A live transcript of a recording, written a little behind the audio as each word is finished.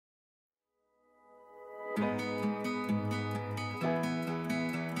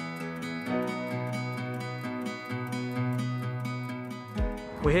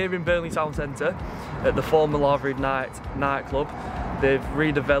We're here in Burnley Town Centre at the former airy nightclub. They've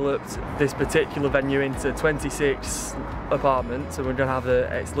redeveloped this particular venue into 26 apartments, and we're going to have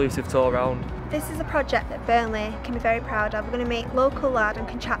an exclusive tour around. This is a project that Burnley can be very proud of. We're going to meet local lad and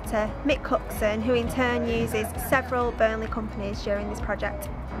contractor Mick Cookson, who in turn uses several Burnley companies during this project.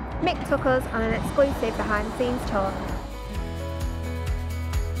 Mick took us on an exclusive behind the scenes tour.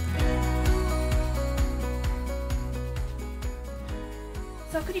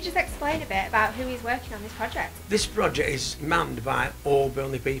 So could you just explain a bit about who is working on this project? This project is manned by all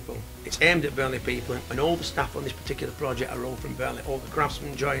Burnley people. It's aimed at Burnley people, and all the staff on this particular project are all from Burnley. All the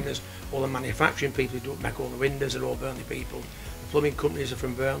craftsmen, joiners, all the manufacturing people who make all the windows are all Burnley people. The plumbing companies are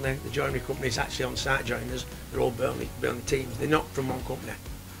from Burnley. The joinery companies actually on site joiners, they're all Burnley teams. They're not from one company.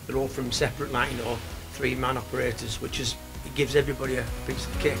 They're all from separate, like, you know, three-man operators, which is, it gives everybody a piece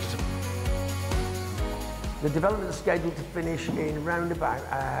of the cake. The development is scheduled to finish in round about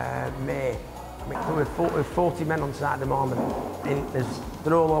May. I mean, we're 40 men on site at the moment.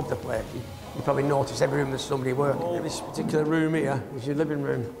 They're all over the place. You probably notice every room there's somebody working. This particular room here is your living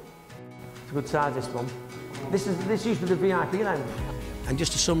room. It's a good size, this one. This used to be the VIP lounge. And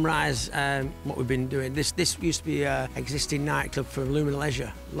just to summarise what we've been doing, this used to be an existing nightclub for Lumina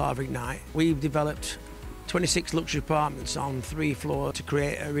Leisure, airy night. We've developed 26 luxury apartments on 3 floors to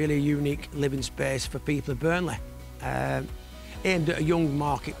create a really unique living space for people of Burnley. Aimed at a young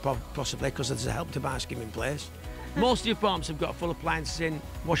market possibly, because there's a Help to Buy scheme in place. Most of the apartments have got full appliances in,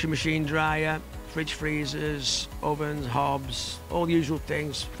 washing machine, dryer, fridge, freezers, ovens, hobs, all the usual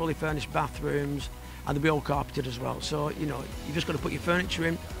things, fully furnished bathrooms, and they'll be all carpeted as well. So, you know, you've just got to put your furniture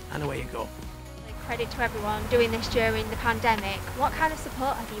in and away you go. Credit to everyone doing this during the pandemic. What kind of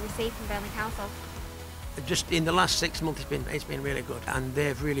support have you received from Burnley Council? Just in the last 6 months, it's been really good, and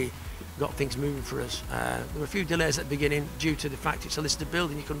they've really got things moving for us. There were a few delays at the beginning due to the fact it's a listed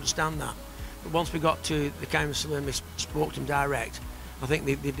building. You can understand that. But once we got to the council and we spoke to them direct, I think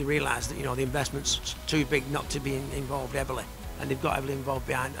they realised that, you know, the investment's too big not to be involved heavily, and they've got heavily involved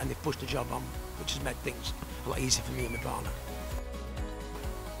behind, and they've pushed the job on, which has made things a lot easier for me and my partner.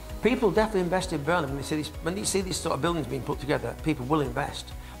 People definitely invest in Burnley when they see this sort of buildings being put together. People will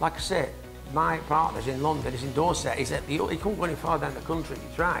invest. Like I say, my partner's in London, he's in Dorset, he couldn't go any farther down the country,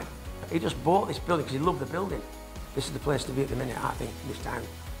 he tried. He just bought this building because he loved the building. This is the place to be at the minute, I think, in this town.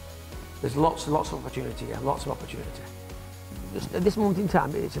 There's lots of opportunity here, lots of opportunity. At this moment in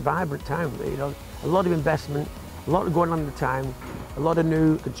time, it's a vibrant town, you know, a lot of investment, a lot going on in the town, a lot of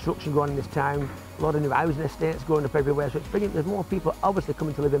new construction going on in this town, a lot of new housing estates going up everywhere, so there's more people obviously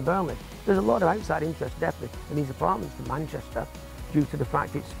coming to live in Burnley. There's a lot of outside interest, definitely, in these apartments from Manchester, due to the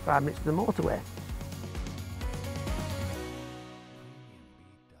fact it's 5 minutes to the motorway.